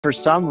For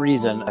some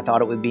reason, I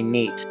thought it would be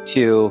neat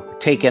to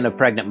take in a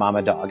pregnant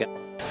mama dog.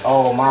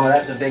 Oh, Mama,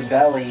 that's a big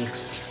belly.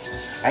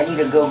 I need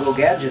a go-go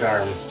gadget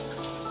arm.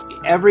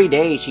 Every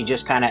day, she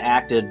just kind of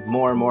acted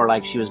more and more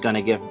like she was going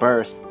to give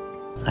birth.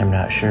 I'm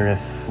not sure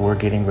if we're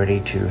getting ready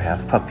to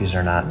have puppies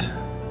or not,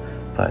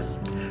 but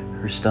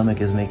her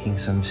stomach is making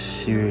some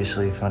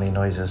seriously funny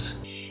noises.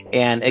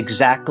 And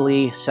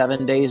exactly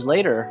 7 days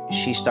later,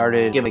 she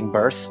started giving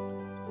birth.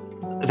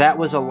 That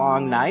was a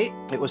long night.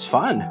 It was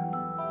fun.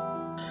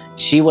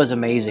 She was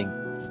amazing.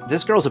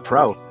 This girl's a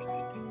pro.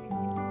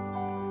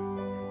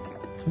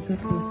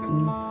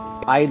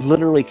 I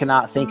literally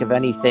cannot think of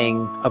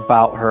anything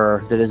about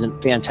her that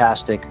isn't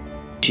fantastic.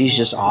 She's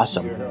just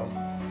awesome.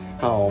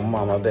 Oh,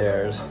 Mama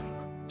Bears.